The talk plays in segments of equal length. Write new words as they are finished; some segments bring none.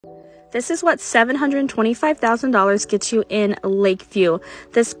This is what $725,000 gets you in Lakeview.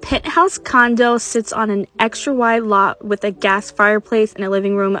 This penthouse condo sits on an extra wide lot with a gas fireplace and a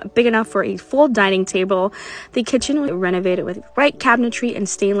living room big enough for a full dining table. The kitchen was renovated with bright cabinetry and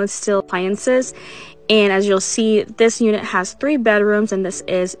stainless steel appliances. And as you'll see, this unit has 3 bedrooms, and this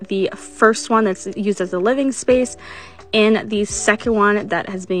is the first one that's used as a living space, and the second one that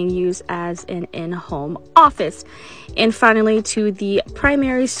has been used as an in-home office. And finally, to the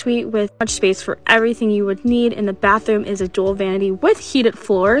primary suite with much space for everything you would need. In the bathroom is a dual vanity with heated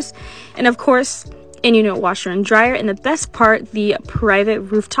floors, and of course, in-unit washer and dryer. And the best part, the private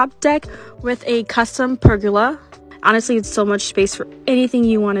rooftop deck with a custom pergola. Honestly, it's so much space for anything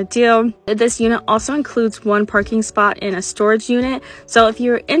you want to do. This unit also includes 1 parking spot and a storage unit. So if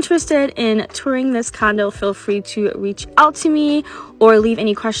you're interested in touring this condo, feel free to reach out to me or leave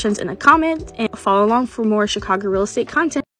any questions in a comment and follow along for more Chicago real estate content.